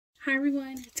Hi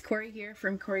everyone, it's Corey here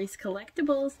from Corey's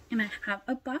Collectibles, and I have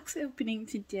a box opening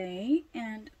today,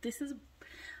 and this is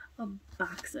a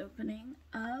box opening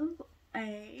of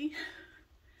a,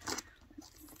 let's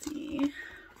see,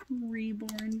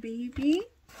 reborn baby.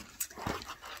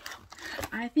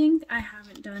 I think I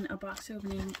haven't done a box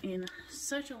opening in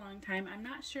such a long time. I'm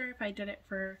not sure if I did it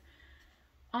for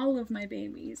all of my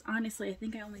babies. Honestly, I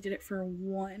think I only did it for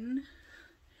one.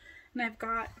 And I've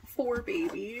got 4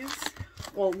 babies.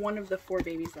 Well, one of the 4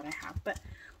 babies that I have. But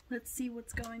let's see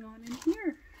what's going on in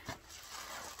here.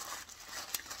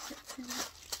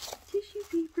 Tissue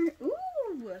paper.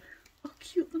 Ooh! Oh,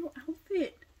 cute little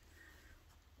outfit.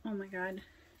 Oh my god.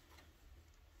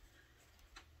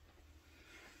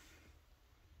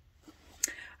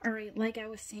 Alright, like I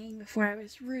was saying before I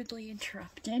was rudely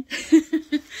interrupted.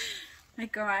 I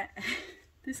got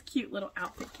this cute little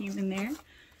outfit came in there.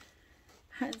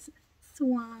 Has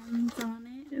swans on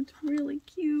it. It's really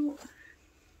cute.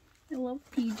 I love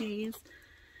PJs.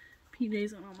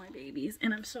 PJs on all my babies.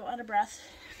 And I'm so out of breath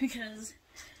because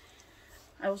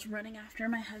I was running after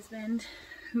my husband,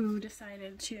 who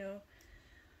decided to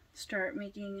start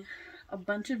making a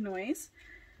bunch of noise.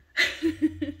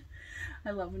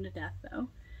 I love him to death though.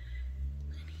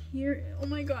 And here, oh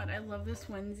my god, I love this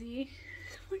onesie.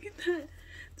 Look at that.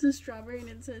 It's a strawberry and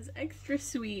it says extra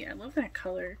sweet. I love that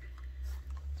color.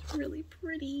 Really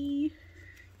pretty.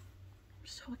 I'm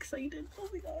so excited. Oh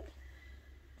my god.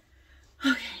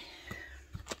 Okay.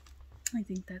 I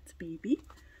think that's baby.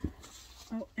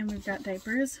 Oh, and we've got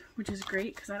diapers, which is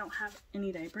great because I don't have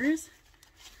any diapers.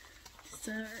 These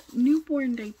are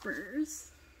newborn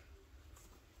diapers.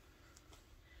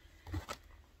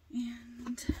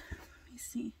 And let me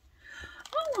see.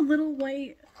 Oh, a little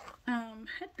white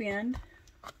headband.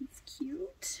 It's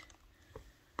cute.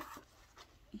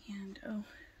 And oh,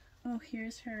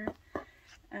 here's her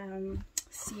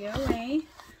COA.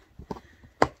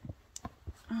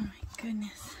 Oh my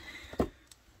goodness.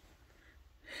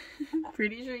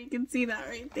 Pretty sure you can see that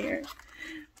right there.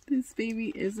 This baby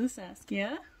is a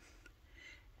Saskia,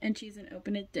 and she's an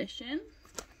open edition.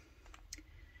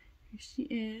 Here she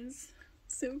is.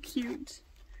 So cute.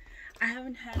 I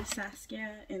haven't had a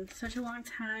Saskia in such a long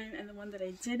time, and the one that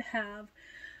I did have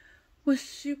was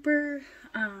super,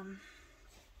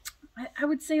 I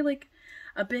would say like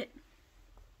a bit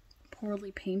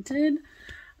poorly painted,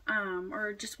 or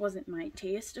it just wasn't my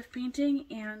taste of painting.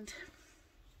 And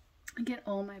I get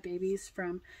all my babies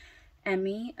from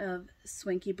Emmy of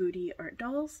Swanky Booty Art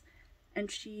Dolls,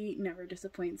 and she never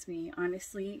disappoints me.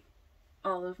 Honestly,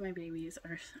 all of my babies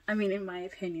are, I mean, in my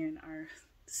opinion, are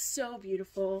so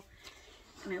beautiful,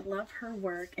 and I love her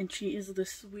work, and she is the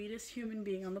sweetest human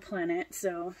being on the planet.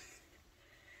 So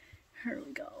here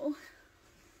we go.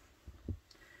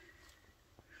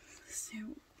 So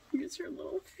here's her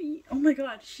little feet. Oh my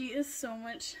god, she is so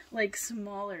much like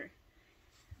smaller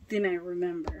than I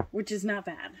remember, which is not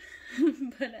bad.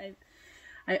 But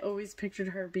I always pictured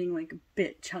her being like a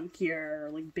bit chunkier or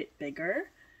like a bit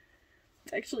bigger.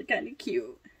 It's actually kind of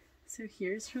cute. So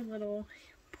here's her little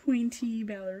pointy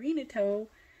ballerina toe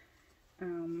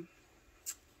that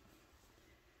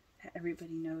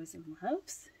everybody knows and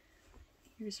loves.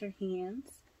 Here's her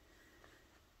hands.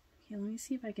 Okay, let me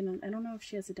see if I can, I don't know if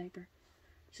she has a diaper.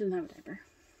 She doesn't have a diaper.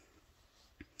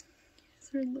 Here's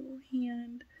her little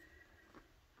hand.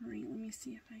 Alright, let me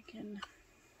see if I can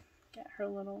get her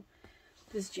little,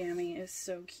 this jammy is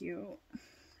so cute.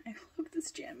 I love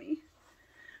this jammy.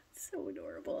 It's so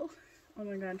adorable. Oh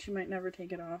my god, she might never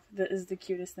take it off. That is the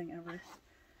cutest thing ever.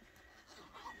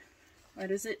 Why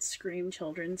does it scream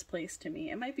Children's Place to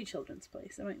me? It might be Children's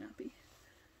Place. It might not be.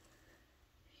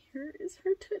 Here is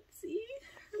her Tootsie.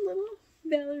 Her little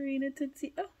ballerina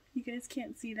Tootsie. Oh, you guys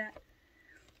can't see that.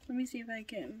 Let me see if I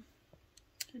can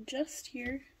adjust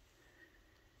here.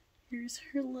 Here's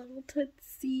her little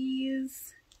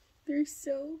Tootsies. They're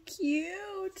so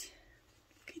cute.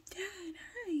 Look at that.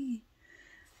 Hi.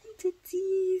 Hi,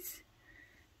 Tootsies.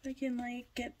 If I can,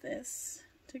 like, get this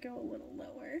to go a little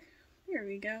lower. There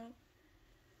we go.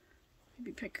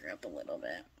 Maybe pick her up a little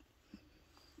bit.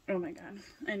 Oh my god.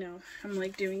 I know. I'm,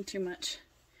 like, doing too much.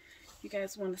 You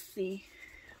guys want to see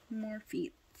more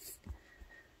feet.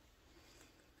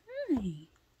 Hi.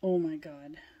 Oh my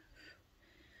god.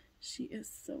 She is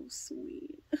so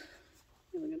sweet.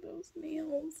 Look at those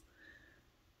nails.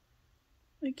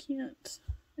 I can't.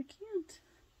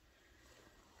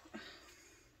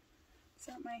 Is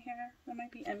that my hair? That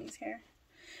might be Emmy's hair.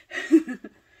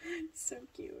 So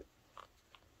cute.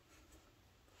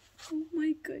 Oh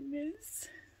my goodness.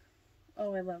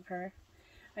 Oh, I love her.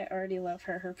 I already love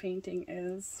her. Her painting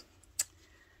is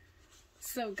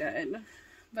so good.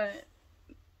 But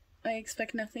I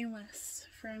expect nothing less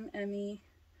from Emmy.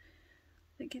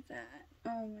 Look at that.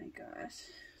 Oh my gosh.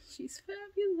 She's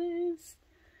fabulous.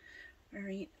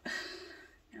 Alright.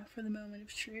 Now for the moment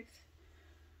of truth.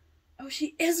 Oh,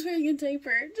 she is wearing a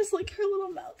diaper. Just like her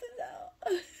little mouth is out.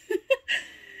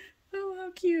 Oh,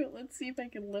 how cute. Let's see if I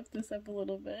can lift this up a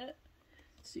little bit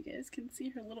so you guys can see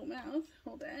her little mouth.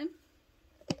 Hold on.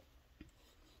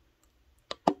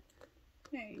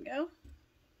 There you go.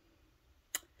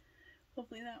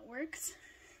 Hopefully that works.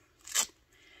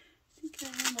 Take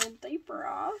her little diaper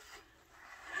off.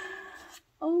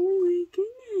 Oh my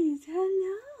goodness.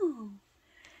 Hello.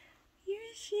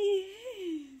 Here she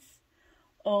is.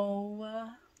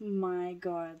 Oh my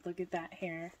god. Look at that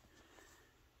hair.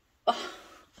 Oh.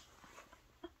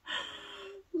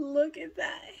 Look at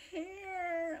that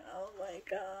hair. Oh my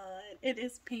god. It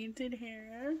is painted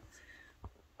hair.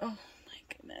 Oh my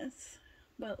goodness.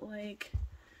 But like,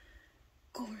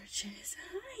 gorgeous.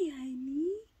 Hi, honey.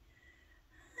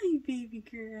 Hi, baby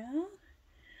girl.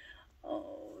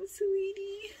 Oh,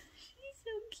 sweetie. She's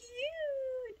so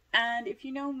cute. And if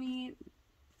you know me,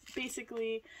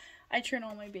 basically, I turn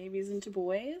all my babies into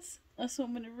boys. So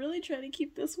I'm going to really try to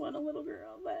keep this one a little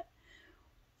girl, but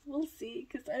we'll see,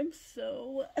 because I'm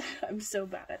so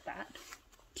bad at that.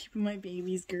 Keeping my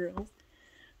babies girls.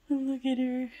 Oh, look at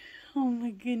her. Oh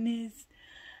my goodness.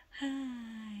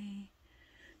 Hi.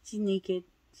 She's naked.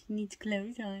 She needs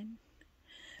clothes on.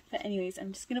 But anyways,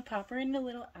 I'm just going to pop her in a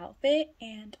little outfit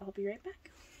and I'll be right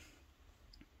back.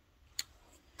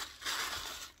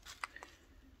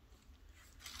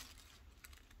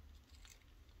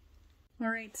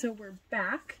 Alright, so we're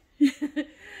back.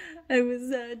 I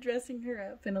was dressing her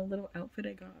up in a little outfit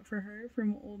I got for her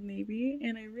from Old Navy,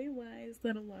 and I realized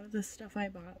that a lot of the stuff I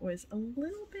bought was a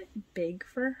little bit big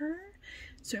for her,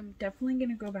 so I'm definitely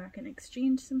going to go back and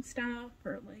exchange some stuff,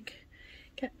 or like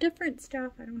get different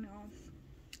stuff, I don't know,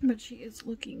 but she is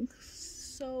looking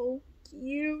so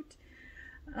cute.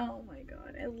 Oh my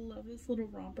god, I love this little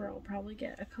romper. I'll probably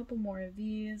get a couple more of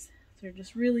these. They're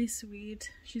just really sweet.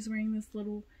 She's wearing this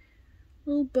little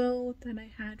bow that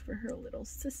I had for her little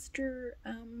sister,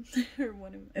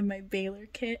 or in my Baylor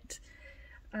kit.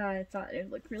 I thought it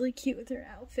would look really cute with her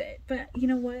outfit, but you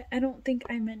know what? I don't think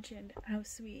I mentioned how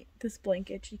sweet this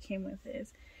blanket she came with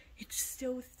is. It's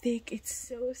so thick, it's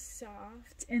so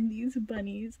soft, and these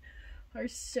bunnies are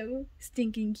so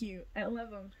stinking cute. I love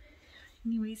them.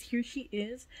 Anyways, here she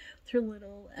is with her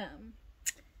little,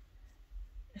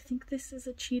 I think this is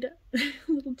a cheetah,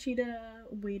 little cheetah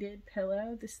weighted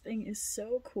pillow. This thing is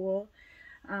so cool.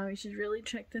 You should really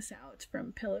check this out. It's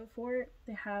from Pillow Fort.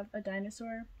 They have a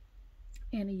dinosaur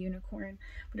and a unicorn,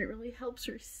 but it really helps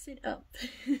her sit up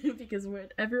because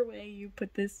whatever way you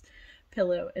put this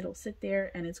pillow, it'll sit there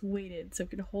and it's weighted so it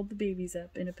can hold the babies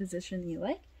up in a position you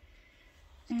like.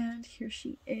 And here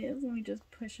she is. Let me just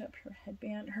push up her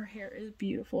headband. Her hair is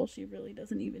beautiful. She really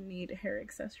doesn't even need hair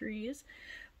accessories.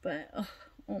 But,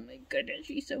 oh my goodness,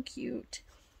 she's so cute.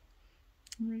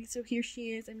 Alright, so here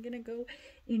she is. I'm gonna go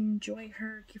enjoy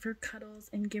her, give her cuddles,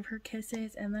 and give her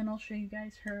kisses. And then I'll show you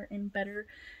guys her in better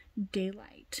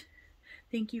daylight.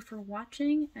 Thank you for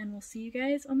watching, and we'll see you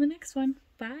guys on the next one.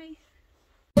 Bye!